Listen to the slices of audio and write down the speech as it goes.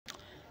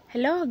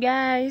Hello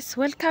guys,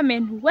 welcome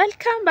and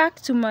welcome back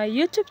to my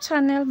YouTube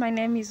channel. My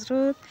name is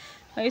Ruth.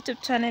 My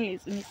YouTube channel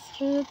is Miss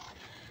Ruth.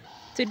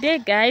 Today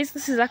guys,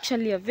 this is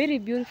actually a very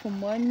beautiful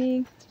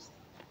morning.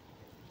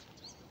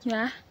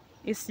 Yeah,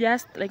 it's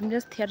just like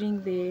just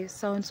hearing the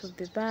sounds of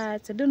the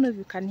birds. I don't know if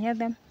you can hear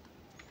them.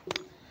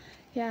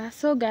 Yeah,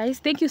 so guys,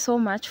 thank you so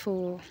much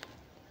for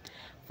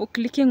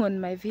clicking on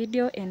my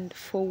video and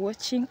for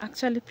watching.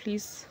 Actually,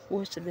 please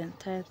watch the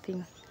entire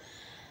thing.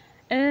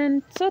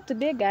 And so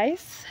today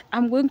guys,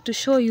 I'm going to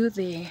show you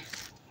the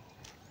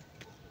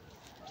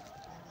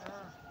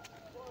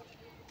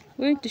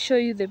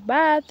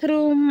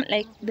bathroom,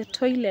 like the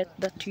toilet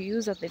that you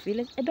use at the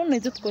village. I don't know,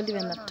 is it called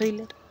even a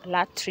toilet?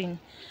 Latrine.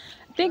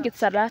 I think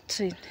it's a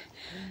latrine.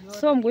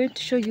 So I'm going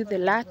to show you the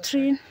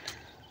latrine.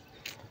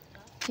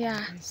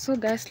 Yeah, so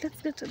guys,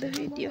 let's get to the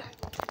video.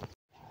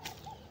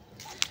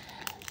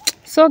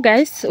 So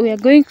guys, we are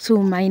going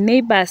to my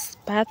neighbor's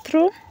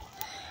bathroom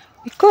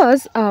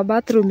because our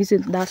bathroom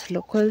isn't that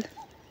local.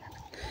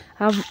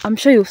 I'm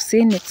sure you've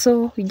seen it,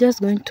 so I'm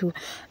just going to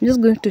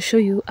show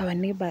you our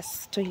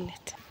neighbor's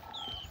toilet.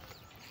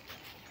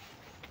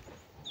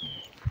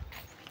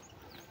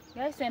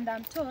 Guys, and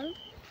I'm told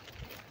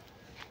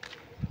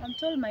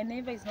my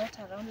neighbor is not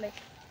around. Like,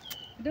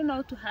 I don't know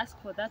how to ask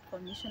for that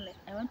permission. Like,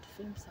 I want to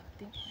film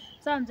something,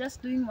 so I'm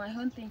just doing my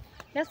own thing.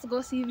 Let's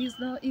go see if he's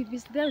there.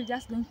 We're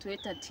just going to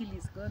wait until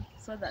he's gone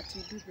so that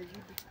we do the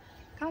video.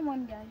 Come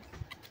on guys.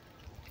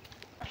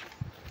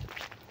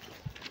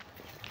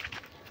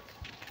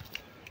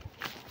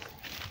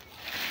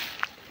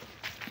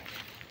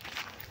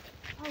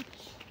 Ouch.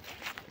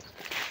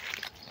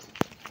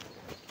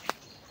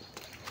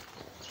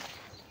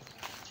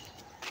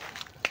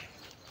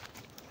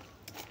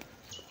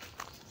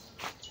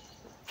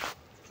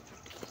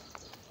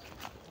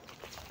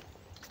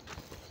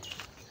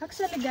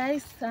 Actually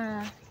guys,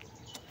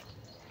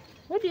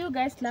 what do you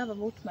guys love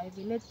about my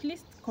village?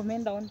 Please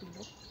comment down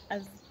below.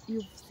 As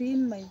you've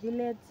seen my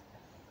village,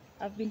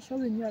 I've been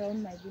showing you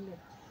around my village.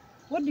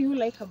 What do you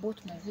like about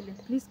my village?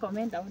 Please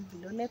comment down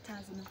below. Let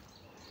us know.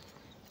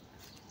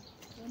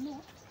 You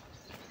know?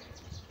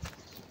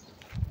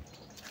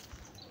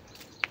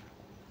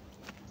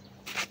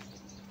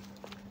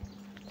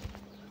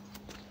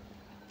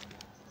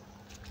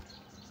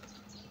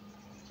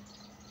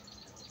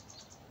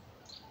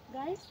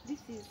 Guys, this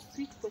is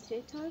sweet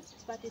potatoes,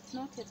 but it's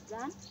not yet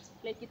done.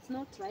 Like, it's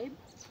not ripe.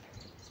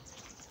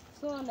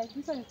 So like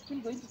this one is still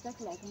going to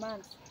take like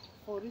months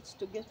for it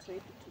to get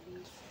ready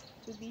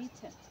to be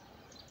eaten.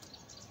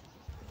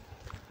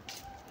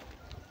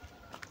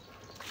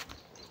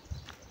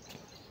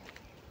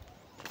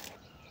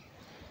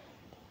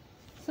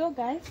 So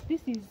guys,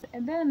 this is,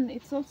 and then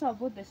it's also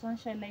about the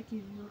sunshine. Like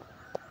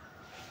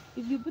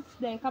if you put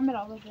the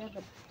camera over there,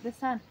 the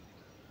sun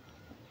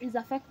is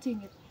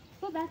affecting it.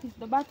 So that is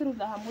the bathroom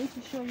that I'm going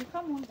to show you.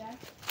 Come on guys.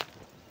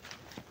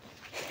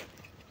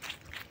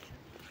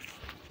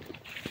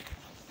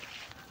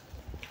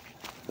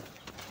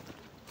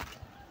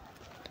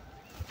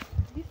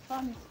 This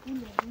farm is full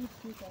of weeds,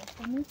 you guys.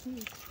 Can you see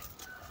it?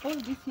 All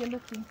these yellow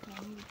things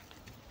are weeds.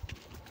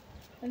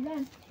 And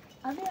then,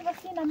 have you ever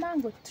seen a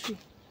mango tree?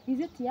 Is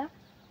it here?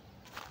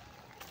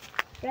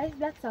 Guys,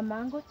 that's a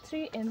mango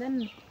tree, and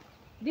then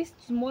this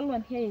small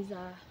one here is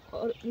a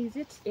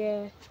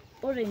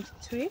orange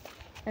tree,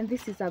 and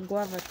this is a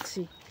guava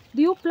tree.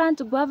 Do you plant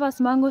guavas,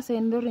 mangoes,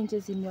 and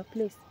oranges in your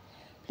place?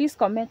 Please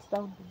comment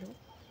down below.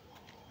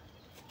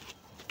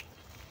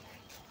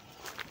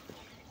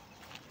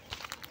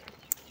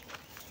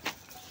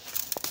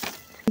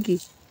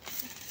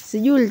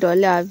 Sijui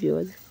ulitolea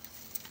vyote.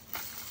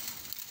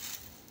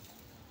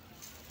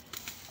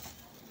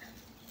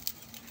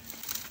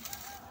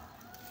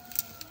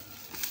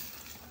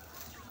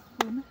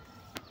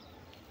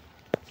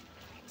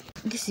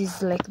 This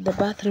is like the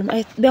bathroom.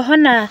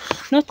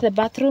 Not the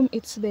bathroom,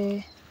 it's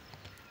the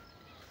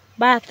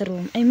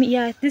bathroom. I mean,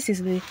 yeah, this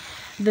is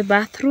the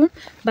bathroom,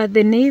 but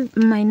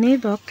my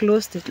neighbor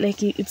closed it.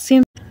 Like it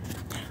seems.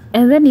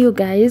 And then you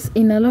guys,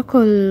 in a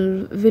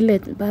local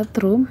village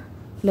bathroom,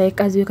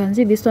 like as you can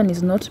see, this one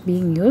is not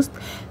being used.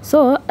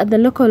 So at the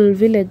local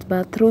village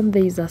bathroom,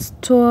 there is a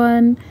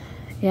stone,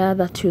 yeah,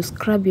 that you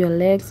scrub your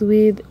legs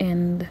with,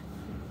 and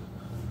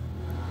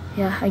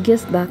yeah, I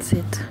guess that's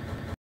it.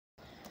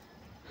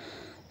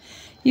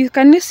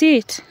 Can you see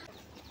it?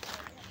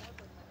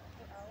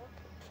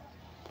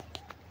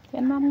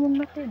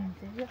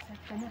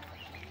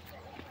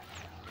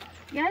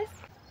 Guys,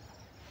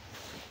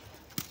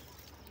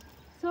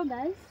 so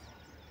guys,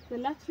 the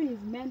latrine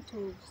is meant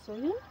of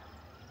soil,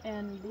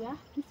 and yeah,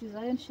 this is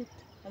iron sheet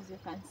as you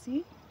can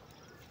see.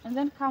 And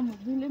then come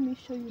with me, let me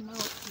show you now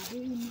what to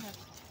do in here.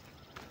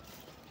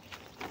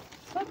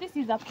 So this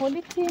is a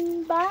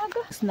polythene bag.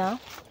 Now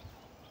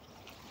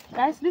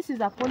guys, this is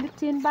a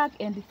polythene bag,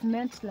 and it's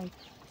meant like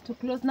to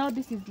close. Now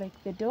this is like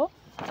the door,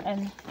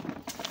 and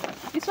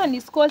this one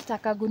is called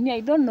takagunia. I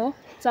don't know,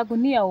 it's a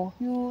gunia. Or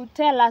you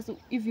tell us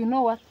if you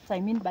know what I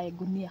mean by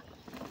gunia.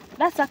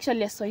 That's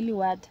actually a Swahili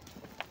word.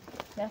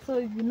 Yeah, so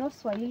if you know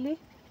Swahili,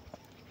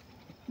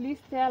 please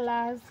tell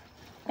us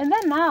And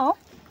then now,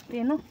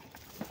 you know,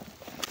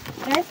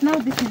 guys, now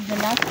this is the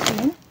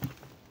latrine.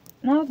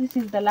 Now this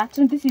is the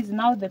latrine. This is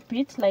now the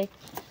pit. Like,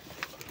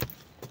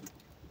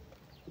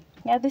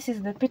 yeah, this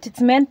is the pit.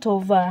 It's meant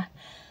of mbao,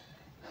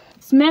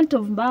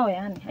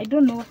 yani. I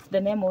don't know what's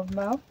the name of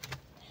mbao.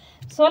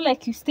 So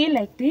like you stay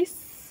like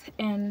this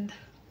and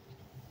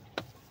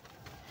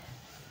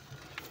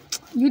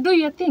you do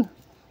your thing.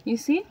 You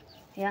see?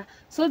 Yeah.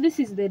 So this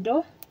is the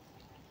door.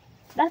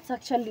 That's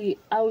actually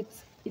how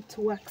it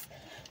works.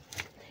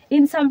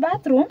 In some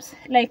bathrooms,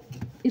 like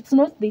it's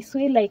not this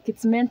way, like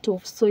it's meant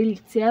of soil.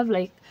 You have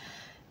like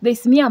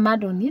there's mere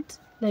mud on it,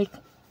 like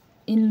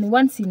in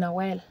once in a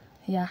while.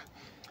 Yeah.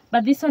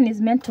 But this one is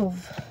meant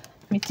of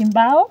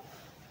mitimbao.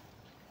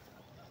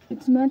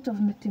 It's meant of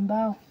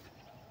mitimbao.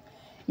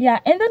 Yeah,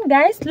 and then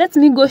guys, let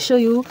me go show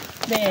you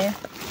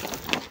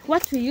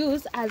what we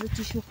use as a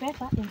tissue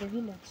paper in the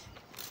village.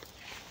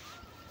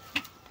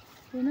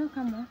 You know,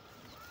 come on.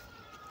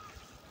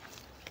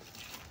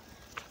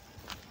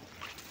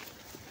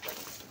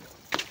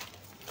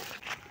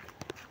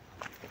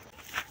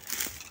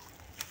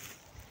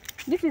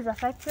 This is a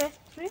cypress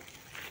tree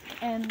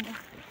and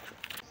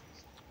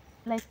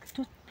like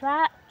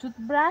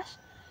toothbrush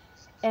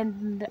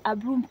and a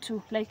broom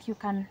too. Like you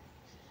can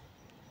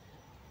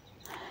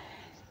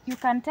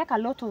take a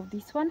lot of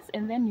these ones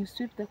and then you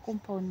sweep the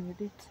compound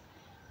with it.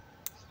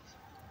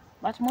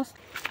 But most,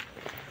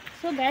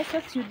 so guys,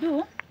 what you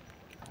do,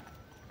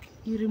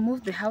 you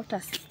remove the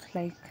outer,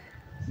 like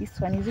this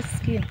one is the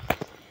skin,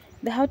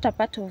 the outer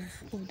part of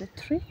the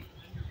tree.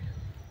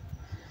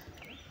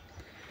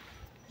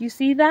 You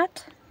see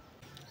that?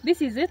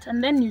 This is it,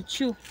 and then you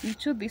chew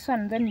this one,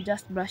 and then you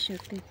just brush your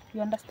teeth.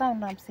 You understand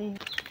what I'm saying?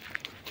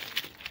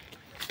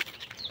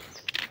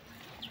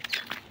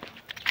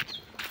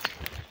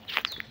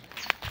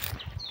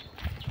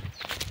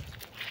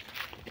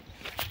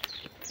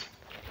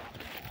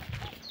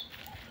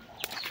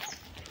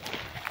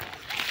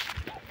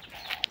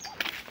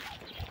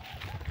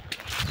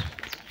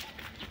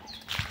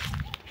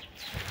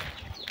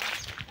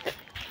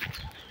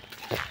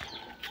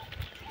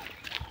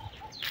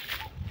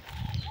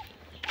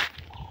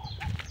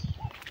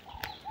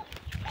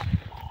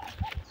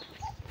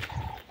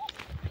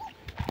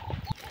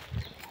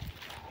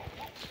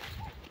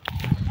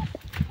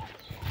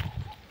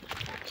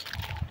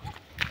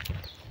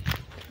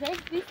 Guys,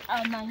 these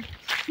are my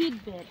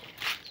seed bed.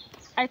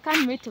 I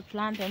can't wait to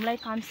plant them.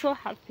 Like, I'm so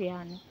happy,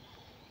 and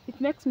it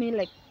makes me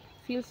like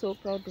feel so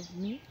proud of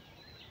me.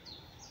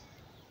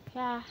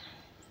 Yeah,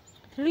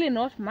 it's really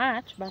not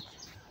much, but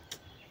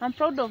I'm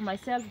proud of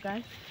myself,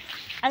 guys.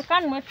 I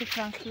can't wait to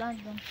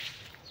transplant them.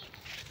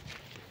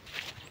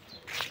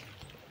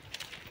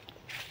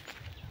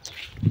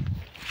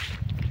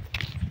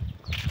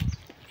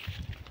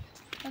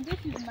 And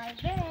this is my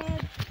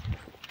bed.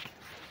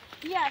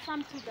 Yeah,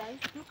 some too, guys.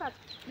 Look at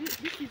this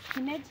is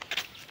spinach.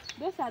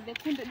 Those are the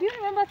kunde. Do you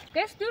remember,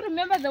 guys? Do you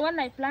remember the one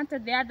I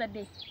planted the other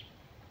day?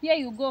 Here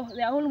you go.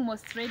 They are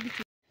almost ready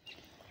to.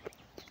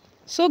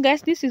 So,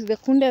 guys, this is the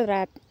kunde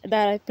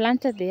that I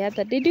planted the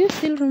other day. Do you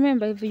still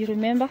remember? If you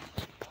remember,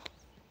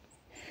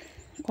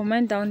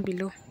 comment down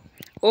below.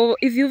 Or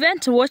if you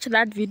want to watch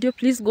that video,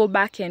 please go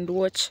back and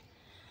watch.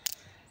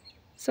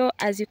 So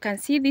as you can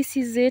see, this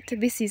is it.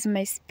 This is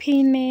my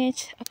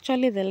spinach.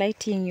 Actually, the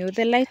lighting you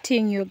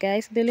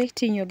guys,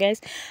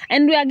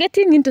 and we are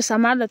getting into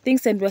some other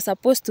things, and I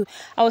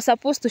was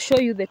supposed to show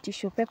you the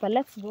tissue paper.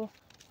 Let's go.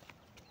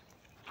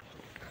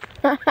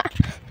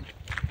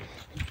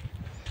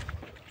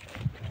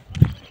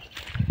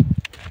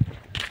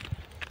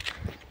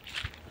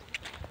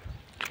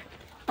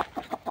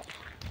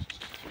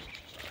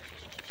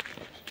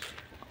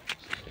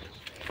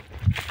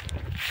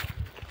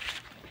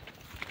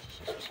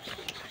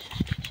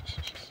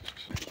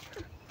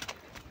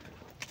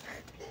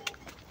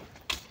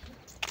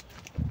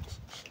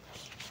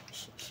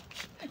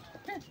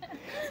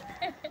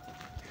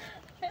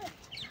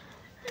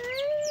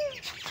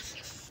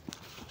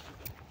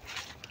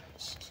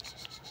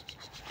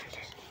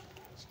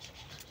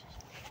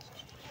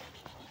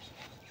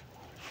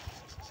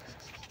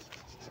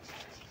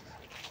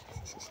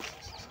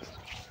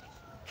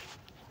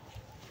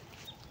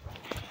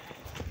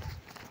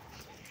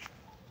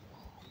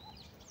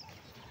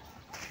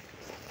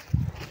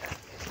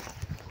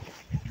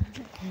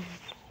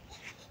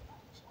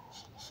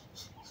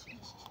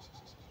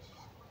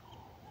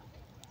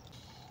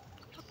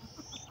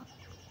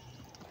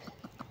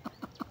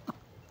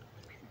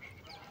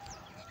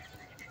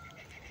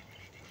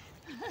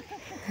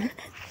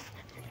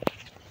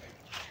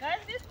 Guys,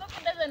 this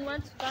puppy doesn't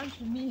want to come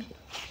to me.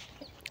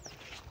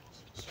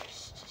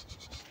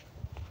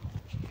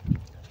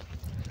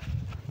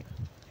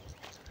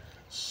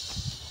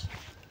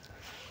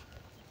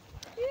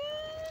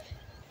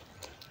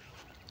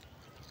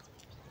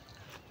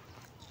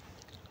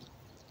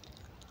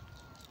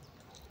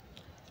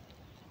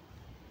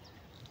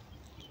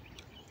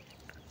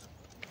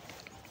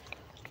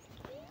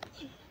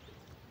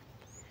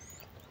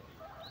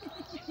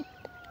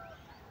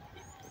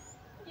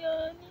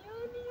 Yoni,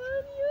 yoni,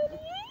 yoni, yoni.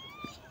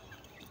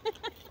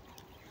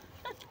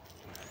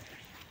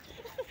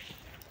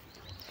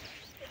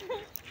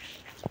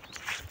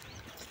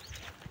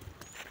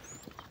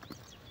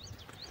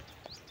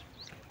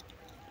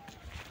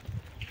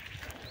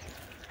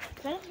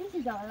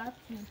 is our last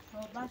room,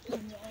 our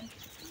bathroom.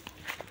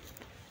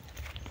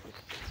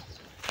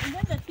 And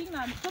then the thing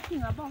I'm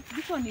talking about,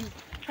 this one is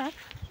cut.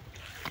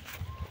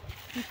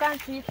 You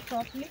can't see it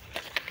properly.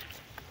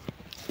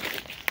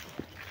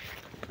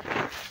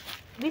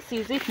 This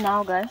is it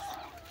now, guys.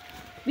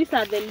 These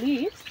are the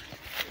leaves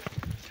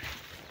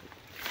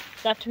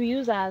that we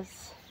use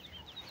as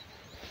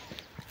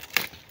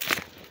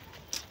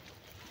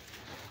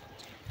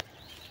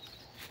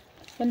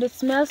and it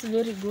smells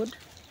very good.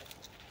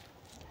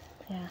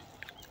 Yeah,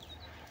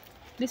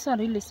 this one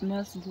really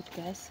smells good,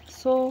 guys.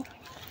 So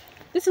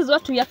this is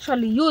what we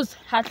actually use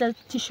as a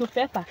tissue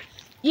paper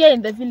here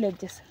in the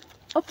villages.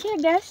 Okay,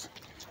 guys.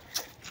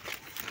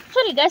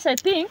 Sorry, guys, I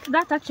think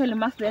that actually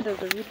marks the end of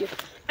the video.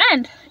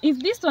 And if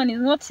this one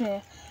is not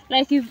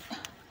like if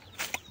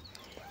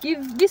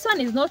this one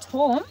is not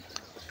home,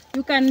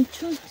 you can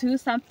choose to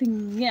use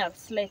something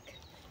else, like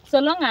so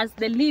long as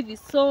the leaf is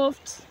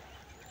soft.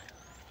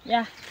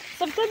 Yeah,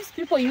 sometimes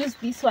people use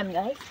this one,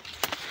 guys.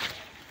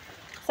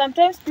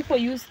 Sometimes people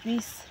use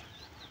this.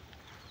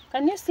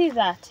 Can you see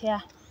that? Yeah,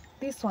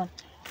 this one.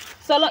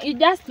 So long, you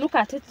just look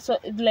at it, so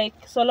like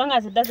so long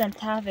as it doesn't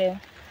have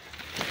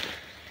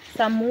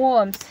some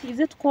worms. Is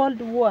it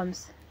called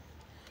worms?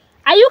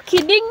 Are you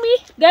kidding me,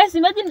 guys?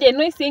 Imagine the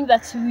noise saying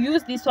that you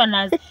use this one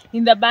as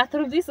in the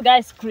bathroom. This guy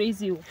is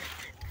crazy.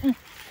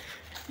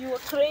 You are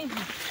crazy.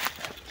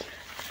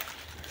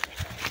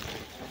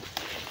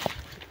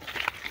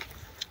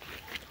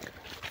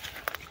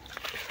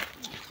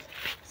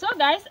 So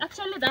guys,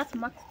 actually that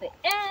marks the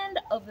end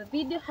of the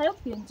video. I hope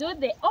you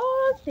enjoyed the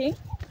whole thing.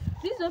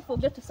 Please don't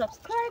forget to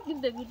subscribe,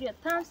 give the video a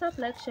thumbs up,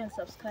 like, share and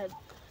subscribe.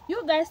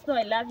 You guys know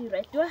I love you,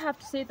 right? Do I have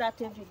to say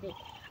that every day?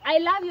 I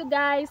love you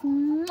guys.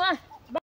 Mwah!